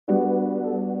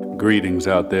Greetings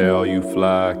out there, all you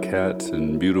fly cats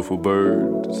and beautiful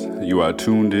birds. You are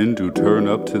tuned in to Turn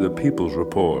Up to the People's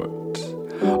Report.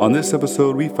 On this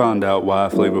episode, we found out why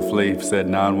Flavor Flav said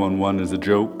 911 is a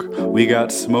joke. We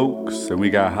got smokes and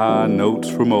we got high notes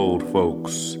from old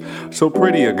folks. So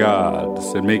pray to your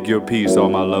gods and make your peace, all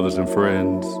my lovers and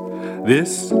friends.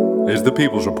 This is the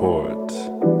People's Report.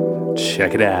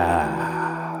 Check it out.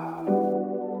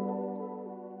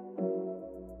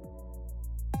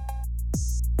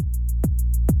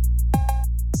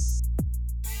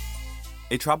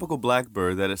 A tropical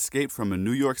blackbird that escaped from a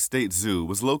New York State zoo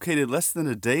was located less than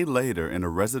a day later in a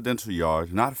residential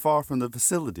yard not far from the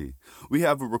facility. We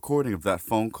have a recording of that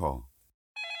phone call.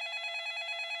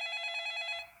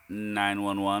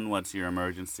 911, what's your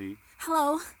emergency?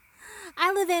 Hello.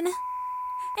 I live in...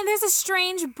 And there's a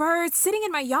strange bird sitting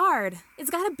in my yard. It's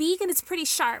got a beak and it's pretty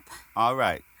sharp. All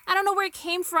right. I don't know where it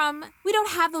came from. We don't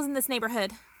have those in this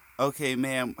neighborhood. Okay,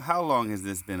 ma'am, how long has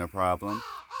this been a problem?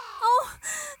 Oh,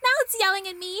 now it's yelling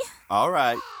at me. All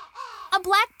right. A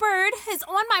black bird is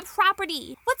on my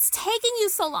property. What's taking you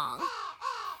so long?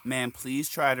 Ma'am, please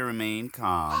try to remain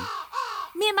calm.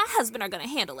 Me and my husband are gonna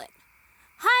handle it.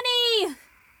 Honey,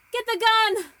 get the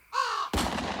gun.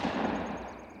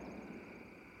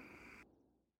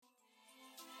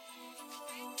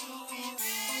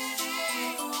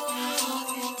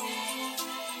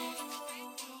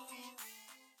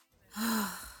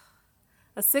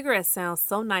 A cigarette sounds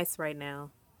so nice right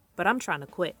now, but I'm trying to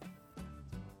quit.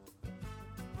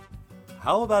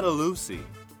 How about a Lucy?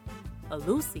 A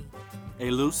Lucy? A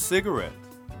loose cigarette.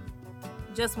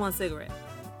 Just one cigarette.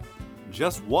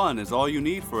 Just one is all you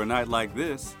need for a night like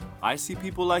this. I see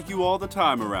people like you all the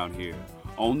time around here.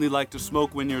 Only like to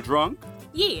smoke when you're drunk?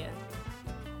 Yeah.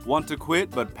 Want to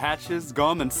quit, but patches,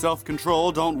 gum, and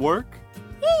self-control don't work?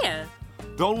 Yeah.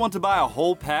 Don't want to buy a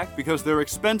whole pack because they're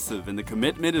expensive and the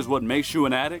commitment is what makes you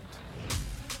an addict?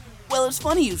 Well, it's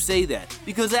funny you say that,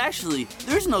 because actually,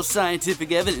 there's no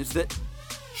scientific evidence that...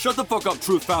 Shut the fuck up,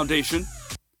 Truth Foundation.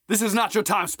 This is not your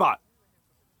time spot.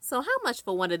 So how much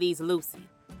for one of these Lucy?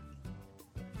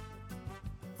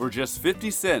 For just 50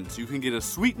 cents, you can get a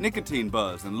sweet nicotine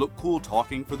buzz and look cool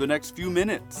talking for the next few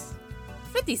minutes.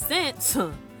 50 cents?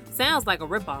 Sounds like a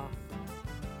ripoff.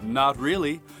 Not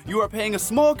really. You are paying a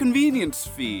small convenience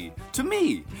fee to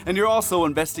me, and you're also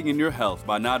investing in your health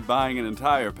by not buying an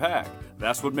entire pack.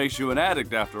 That's what makes you an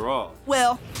addict after all.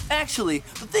 Well, actually,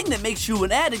 the thing that makes you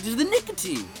an addict is the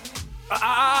nicotine.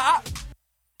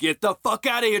 Get the fuck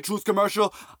out of here, Truth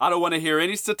Commercial. I don't want to hear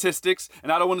any statistics,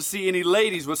 and I don't want to see any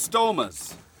ladies with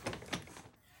stomas.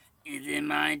 Is it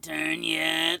my turn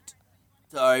yet?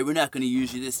 Sorry, we're not going to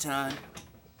use you this time.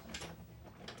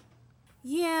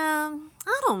 Yeah,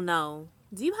 I don't know.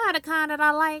 Do you have the kind that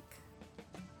I like?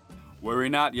 Worry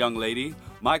not, young lady.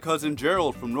 My cousin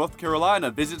Gerald from North Carolina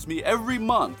visits me every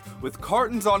month with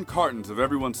cartons on cartons of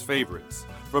everyone's favorites.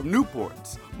 From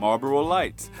Newports, Marlboro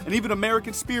Lights, and even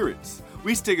American Spirits.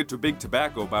 We stick it to Big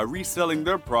Tobacco by reselling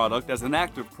their product as an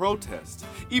act of protest.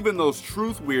 Even those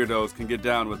truth weirdos can get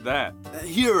down with that.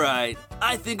 You're right.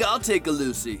 I think I'll take a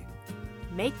Lucy.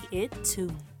 Make it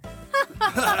 2.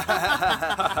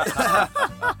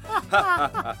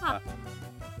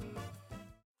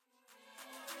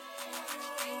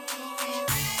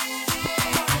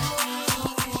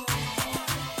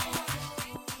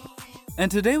 And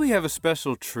today we have a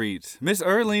special treat. Miss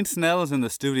Earlene Snell is in the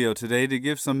studio today to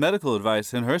give some medical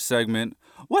advice in her segment,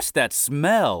 What's That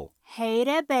Smell? Hey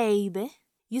there, baby.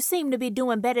 You seem to be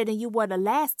doing better than you were the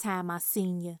last time I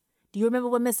seen you. Do you remember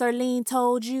what Miss Earlene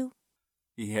told you?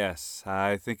 Yes,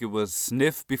 I think it was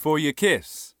sniff before you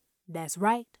kiss. That's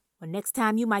right. Well, next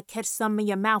time you might catch something in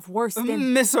your mouth worse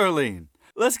than... Miss Earlene,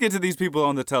 let's get to these people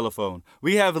on the telephone.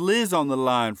 We have Liz on the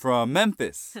line from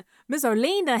Memphis. Miss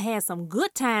Earlene done had some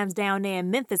good times down there in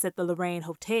Memphis at the Lorraine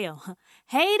Hotel.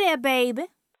 Hey there, baby.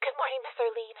 Good morning, Miss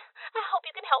Earlene. I hope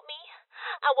you can help me.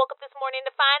 I woke up this morning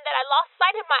to find that I lost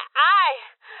sight in my eye.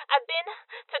 I've been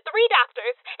to 3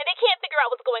 doctors, and they can't figure out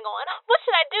what's going on. What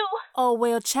should I do? Oh,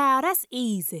 well, child, that's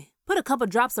easy. Put a couple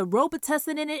drops of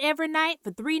Robitussin in it every night for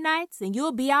 3 nights, and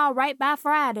you'll be all right by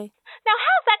Friday. Now,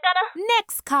 how's that gonna...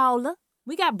 Next caller.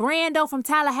 We got Brando from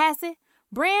Tallahassee.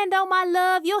 Brando, my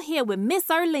love, you're here with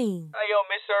Miss Earlene. Hey, yo,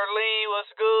 Miss Earlene,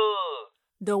 what's good?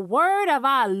 The word of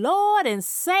our Lord and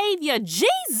Savior,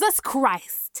 Jesus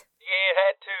Christ. Yeah,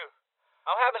 that too.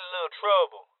 I'm having a little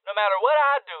trouble. No matter what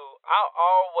I do, I'm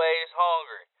always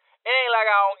hungry. It ain't like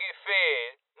I don't get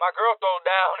fed. My girl throws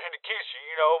down in the kitchen,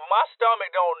 but my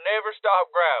stomach don't never stop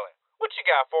growling. What you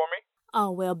got for me? Oh,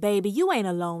 well, baby, you ain't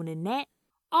alone in that.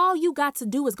 All you got to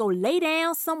do is go lay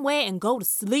down somewhere and go to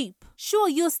sleep. Sure,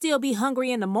 you'll still be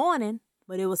hungry in the morning,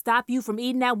 but it will stop you from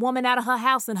eating that woman out of her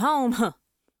house and home.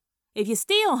 If you're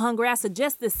still hungry, I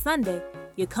suggest this Sunday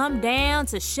you come down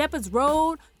to Shepherd's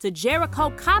Road to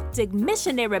Jericho Coptic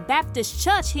Missionary Baptist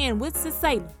Church here in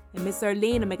Winston-Salem. And Miss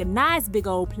Erlene will make a nice big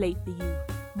old plate for you.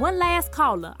 One last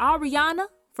caller, Ariana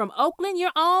from Oakland,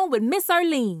 you're on with Miss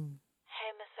Erlene.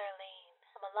 Hey, Miss Erlene.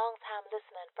 I'm a long-time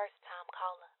listener and first-time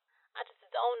caller. I just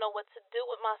don't know what to do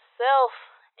with myself.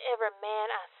 Every man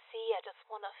I see, I just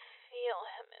want to feel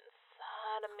him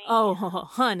inside of me. Oh,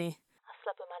 honey. I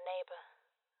slept with my neighbor,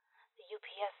 the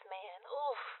UPS man.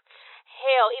 Oof.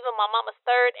 Hell, even my mama's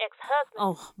third ex-husband.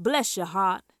 Oh, bless your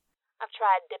heart. I've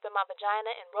tried dipping my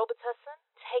vagina in Robitussin,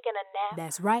 taking a nap.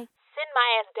 That's right. Sitting my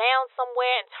ass down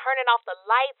somewhere and turning off the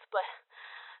lights, but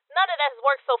none of that has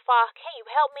worked so far. Can you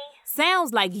help me? Sounds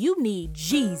like you need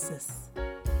Jesus.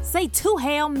 Say 2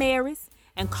 Hail Marys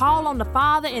and call on the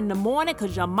Father in the morning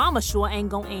because your mama sure ain't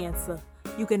gonna answer.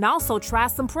 You can also try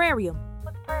some Prarium.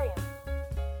 What's Prarium?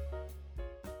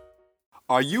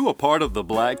 Are you a part of the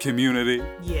Black community?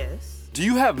 Yes. Do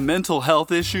you have mental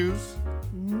health issues?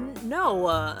 No,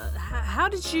 how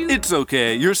did you... It's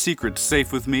okay. Your secret's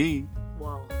safe with me.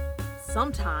 Well,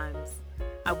 sometimes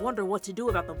I wonder what to do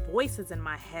about the voices in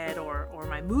my head or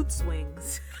my mood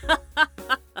swings.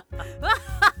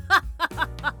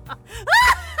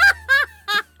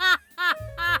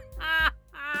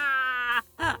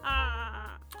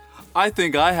 I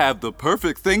think I have the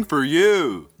perfect thing for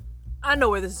you. I know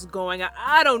where this is going.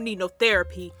 I don't need no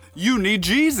therapy. You need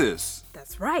Jesus.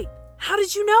 That's right. How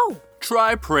did you know?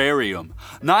 Try Prarium.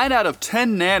 9 out of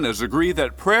 10 nanas agree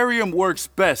that Prarium works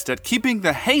best at keeping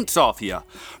the haints off ya.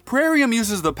 Prarium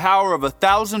uses the power of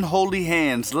 1,000 holy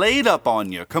hands laid up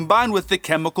on you, combined with the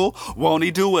chemical Won't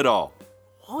He Do It All.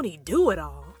 Won't he do it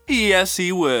all? Yes,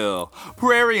 he will.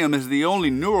 Prarium is the only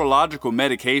neurological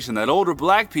medication that older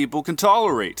Black people can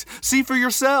tolerate. See for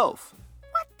yourself.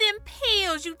 What them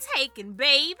pills you taking,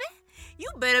 baby? You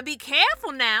better be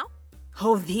careful now.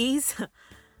 Oh, these?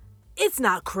 It's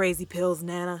not crazy pills,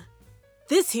 Nana.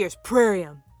 This here's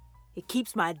Prarium. It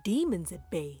keeps my demons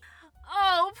at bay.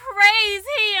 Oh, praise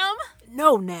him!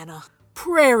 No, Nana.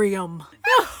 Prarium.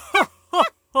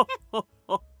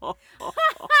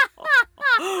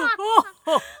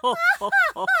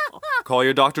 Call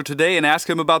your doctor today and ask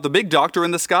him about the big doctor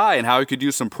in the sky and how he could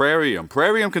use some Prarium.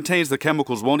 Prarium contains the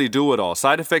chemicals Won't He Do It All.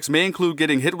 Side effects may include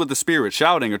getting hit with the spirit,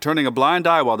 shouting, or turning a blind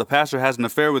eye while the pastor has an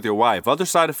affair with your wife. Other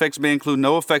side effects may include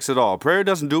no effects at all. Prayer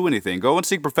doesn't do anything. Go and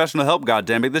seek professional help,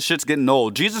 goddammit. This shit's getting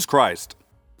old. Jesus Christ.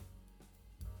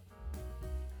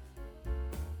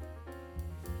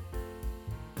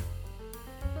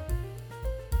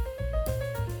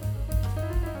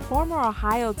 Former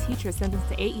Ohio teacher sentenced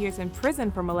to 8 years in prison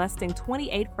for molesting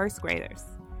 28 first graders.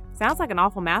 Sounds like an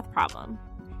awful math problem.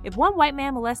 If one white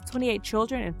man molests 28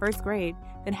 children in first grade,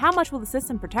 then how much will the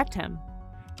system protect him?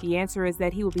 The answer is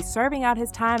that he will be serving out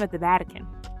his time at the Vatican.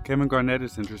 Kevin Garnett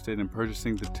is interested in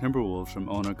purchasing the Timberwolves from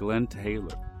owner Glenn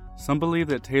Taylor. Some believe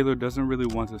that Taylor doesn't really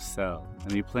want to sell,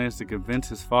 and he plans to convince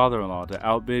his father-in-law to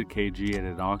outbid KG at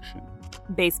an auction.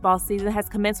 Baseball season has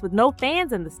commenced with no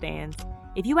fans in the stands.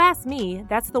 If you ask me,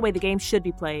 that's the way the game should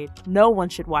be played. No one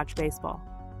should watch baseball.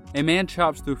 A man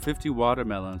chops through 50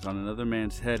 watermelons on another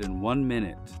man's head in 1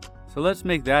 minute. So let's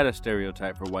make that a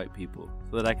stereotype for white people,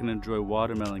 so that I can enjoy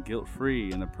watermelon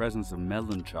guilt-free in the presence of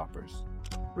melon choppers.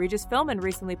 Regis Philbin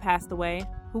recently passed away.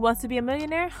 Who wants to be a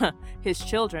millionaire? His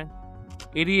children.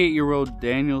 88-year-old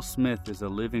Daniel Smith is a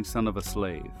living son of a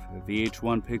slave.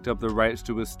 VH1 picked up the rights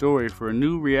to his story for a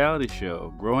new reality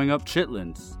show, Growing Up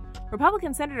Chitlins.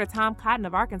 Republican Senator Tom Cotton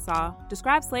of Arkansas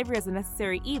described slavery as a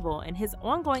necessary evil in his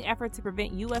ongoing effort to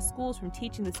prevent U.S. schools from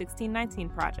teaching the 1619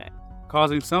 Project,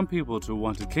 causing some people to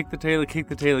want to kick the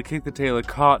tail of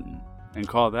Cotton and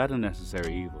call that a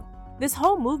necessary evil. This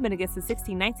whole movement against the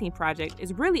 1619 Project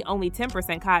is really only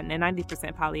 10% cotton and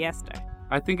 90% polyester.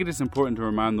 I think it is important to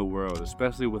remind the world,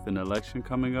 especially with an election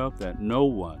coming up, that no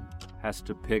one has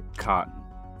to pick cotton.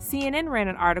 CNN ran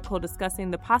an article discussing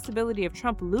the possibility of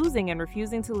Trump losing and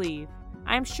refusing to leave.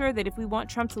 I'm sure that if we want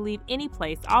Trump to leave any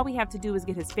place, all we have to do is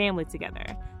get his family together,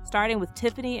 starting with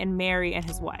Tiffany and Mary and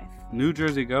his wife. New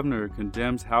Jersey governor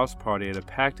condemns house party at a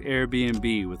packed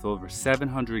Airbnb with over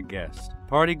 700 guests.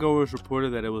 Partygoers reported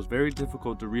that it was very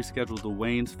difficult to reschedule the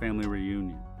Waynes family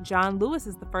reunion. John Lewis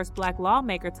is the first black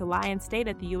lawmaker to lie in state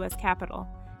at the U.S. Capitol.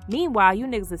 Meanwhile, you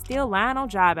niggas are still lying on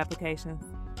job applications.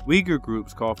 Uyghur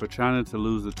groups call for China to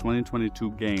lose the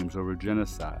 2022 Games over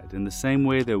genocide, in the same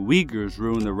way that Uyghurs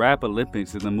ruined the rap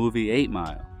Olympics in the movie 8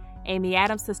 Mile. Amy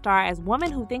Adams to star as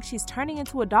woman who thinks she's turning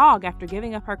into a dog after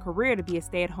giving up her career to be a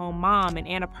stay-at-home mom in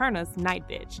Annapurna's Night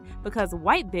Bitch, because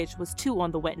White Bitch was too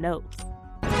on the wet nose.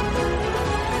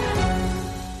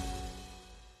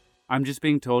 I'm just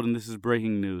being told, and this is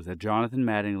breaking news, that Jonathan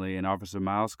Mattingly and Officer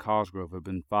Miles Cosgrove have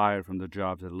been fired from their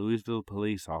jobs as Louisville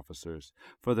police officers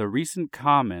for their recent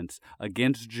comments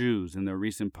against Jews in their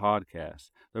recent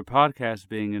podcast. Their podcast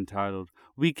being entitled,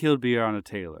 We Killed Breonna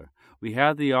Taylor. We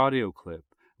have the audio clip.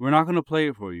 We're not going to play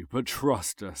it for you, but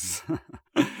trust us.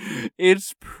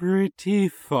 It's pretty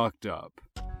fucked up.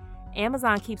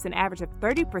 Amazon keeps an average of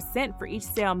 30% for each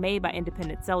sale made by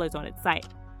independent sellers on its site,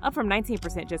 up from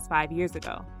 19% just 5 years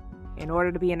ago. In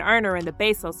order to be an earner in the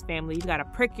Bezos family, you've got to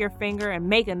prick your finger and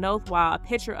make an oath while a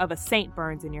picture of a saint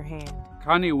burns in your hand.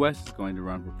 Kanye West is going to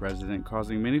run for president,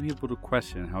 causing many people to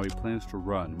question how he plans to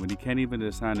run when he can't even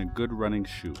design a good running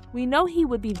shoe. We know he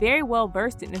would be very well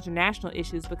versed in international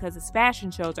issues because his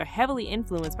fashion shows are heavily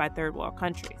influenced by third world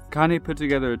countries. Kanye put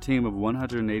together a team of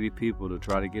 180 people to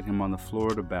try to get him on the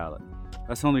Florida ballot.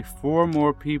 That's only 4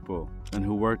 more people than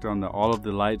who worked on the All of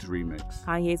the Lights remix.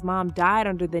 Kanye's mom died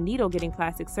under the needle getting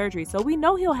plastic surgery, so we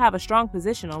know he'll have a strong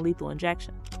position on lethal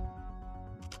injection.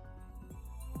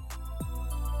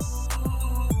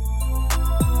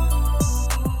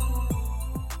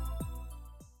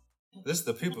 This is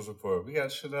the People's Report. We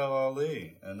got Chanel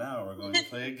Ali, and now we're going to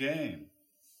play a game.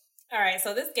 All right,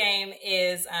 so this game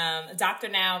is Dr.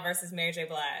 Now versus Mary J.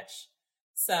 Blige.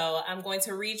 So I'm going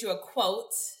to read you a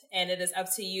quote, and it is up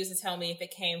to you to tell me if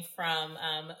it came from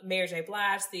Mary J.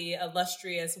 Blige, the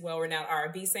illustrious, well-renowned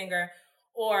R&B singer,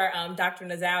 or Dr.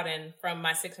 Nazaldin from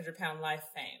My 600-Pound Life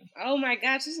fame. Oh my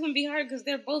gosh, this is going to be hard because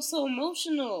they're both so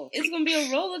emotional. It's going to be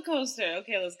a roller coaster.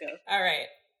 Okay, let's go. All right.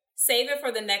 Save it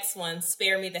for the next one.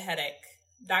 Spare me the headache.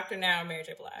 Dr. Now or Mary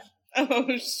J. Blige? Oh,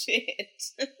 shit.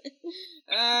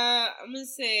 I'm going to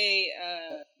say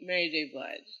Mary J.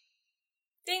 Blige.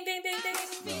 Ding, ding, ding, ding.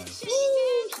 Nice. Woo!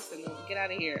 She said, no, get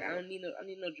out of here. I need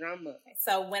no drama.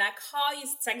 So when I call you,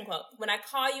 second quote, when I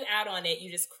call you out on it,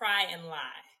 you just cry and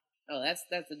lie. Oh, that's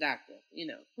the doctor, you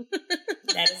know.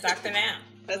 That is Dr. Now.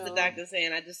 That's the doctor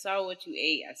saying, I just saw what you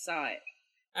ate. I saw it.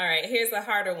 All right, here's the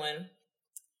harder one.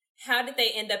 How did they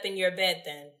end up in your bed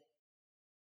then?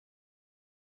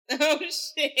 Oh,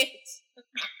 shit.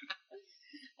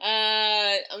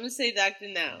 I'm going to say Dr.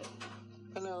 Now.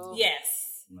 Hello.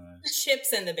 Yes. Nice.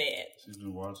 Chips in the bed. She's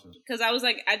been watching. Because I was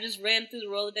like, I just ran through the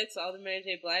Rolodex of all the Mary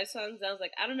J. Blige songs. I was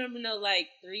like, I don't remember no, like,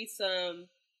 threesome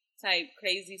type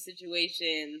crazy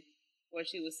situation where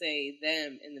she would say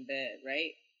them in the bed,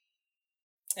 right?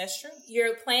 That's true.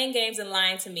 You're playing games and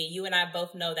lying to me. You and I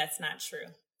both know that's not true.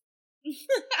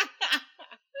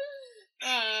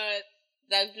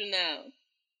 Dr. Now.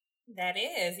 That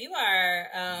is. You are,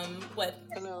 what?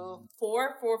 Hello.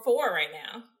 4 for 4 right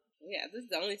now. Yeah, this is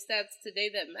the only stats today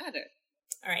that matter.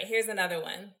 All right, here's another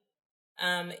one.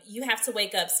 You have to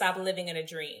wake up, stop living in a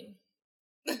dream.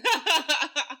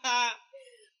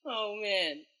 Oh,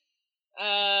 man.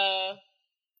 I'm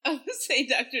going to say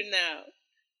Dr. Now.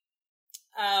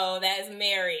 Oh, that is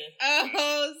Mary.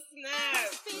 Oh,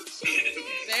 snap.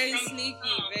 Very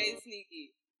sneaky, very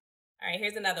sneaky. All right,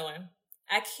 here's another one.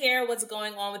 I care what's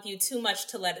going on with you too much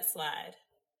to let it slide.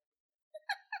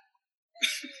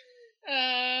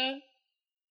 I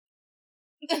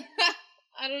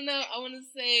don't know. I want to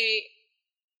say,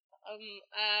 I'm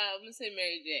going to say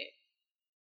Mary J.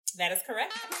 That is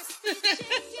correct.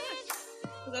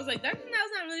 Because I was like, Dr.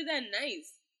 Now's not really that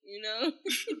nice, you know?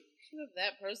 She's not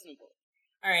that personable.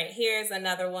 All right, here's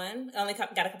another one. I only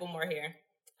got a couple more here.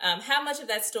 How much of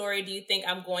that story do you think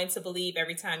I'm going to believe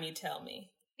every time you tell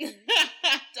me?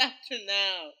 Dr.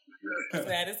 Now.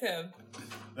 That is him.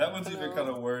 That one's even kind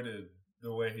of worded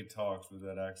the way he talks with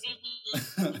that accent.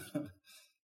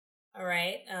 All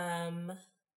right.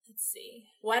 Let's see.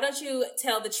 Why don't you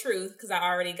tell the truth? Because I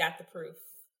already got the proof.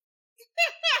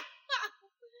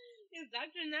 Is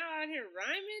Dr. Now out here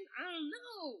rhyming? I don't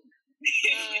know.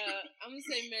 I'm going to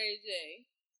say Mary J.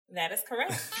 That is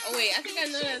correct. Oh, wait. I think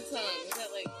I know that song. Is that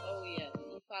like, oh, yeah,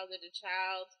 You Fathered a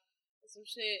Child or some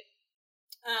shit?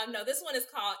 No, this one is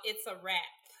called It's a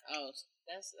Rap. Oh,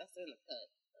 that's in the cut.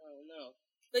 Oh, no.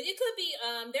 But it could be,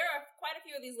 there are quite a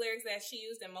few of these lyrics that she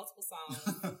used in multiple songs.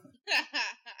 Let's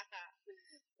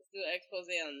do an expose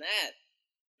on that.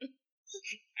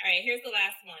 All right, here's the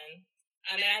last one.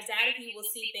 And I doubt if you will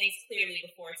see things clearly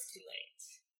before it's too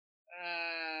late.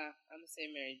 I'm going to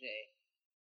say Mary J.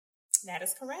 That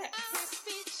is correct.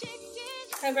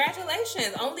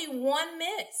 Congratulations. Only one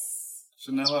miss.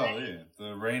 Chanel Ali,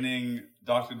 the reigning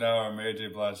Dr. Now or Mary J.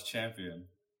 Blige champion.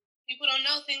 People don't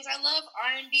know things I love,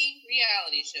 R&B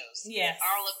reality shows. Yes.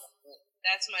 All of them.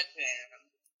 That's my jam.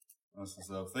 That's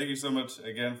what's up. Thank you so much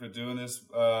again for doing this.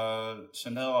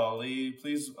 Chanel Ali,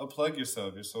 please plug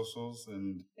yourself, your socials.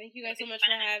 And thank you guys so much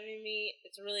for having me.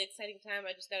 It's a really exciting time.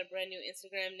 I just got a brand new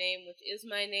Instagram name, which is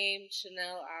my name,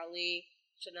 Chanel Ali.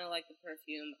 Chanel like the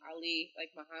perfume, Ali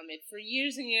like Muhammad. For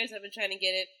years and years I've been trying to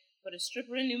get it, but a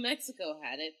stripper in New Mexico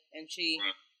had it, and she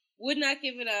would not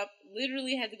give it up.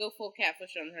 Literally had to go full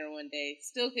catfish on her one day.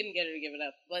 Still couldn't get her to give it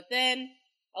up. But then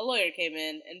a lawyer came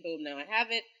in, and boom, now I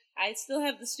have it. I still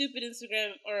have the stupid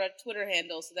Instagram or a Twitter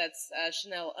handle, so that's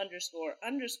Chanel _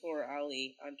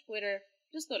 Ali on Twitter.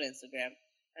 Just go to Instagram.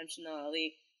 I'm Chanel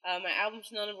Ali. My album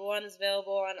Chanel No. 1 is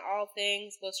available on all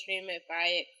things. Go stream it, buy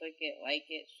it, click it, like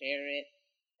it, share it.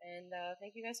 And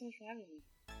thank you guys so much for having me.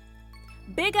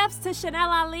 Big ups to Chanel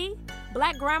Ali,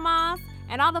 Black Grandmas,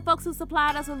 and all the folks who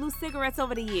supplied us with loose cigarettes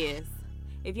over the years.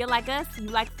 If you're like us, you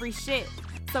like free shit.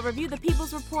 So review The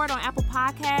People's Report on Apple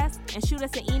Podcasts and shoot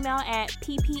us an email at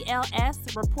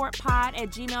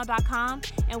pplsreportpod@gmail.com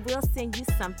and we'll send you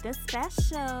something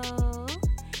special.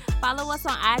 Follow us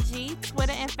on IG,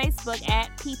 Twitter, and Facebook at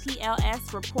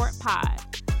PPLS Report Pod.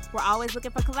 We're always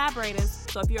looking for collaborators,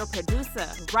 so if you're a producer,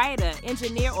 writer,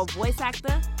 engineer, or voice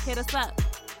actor, hit us up.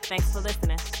 Thanks for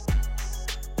listening.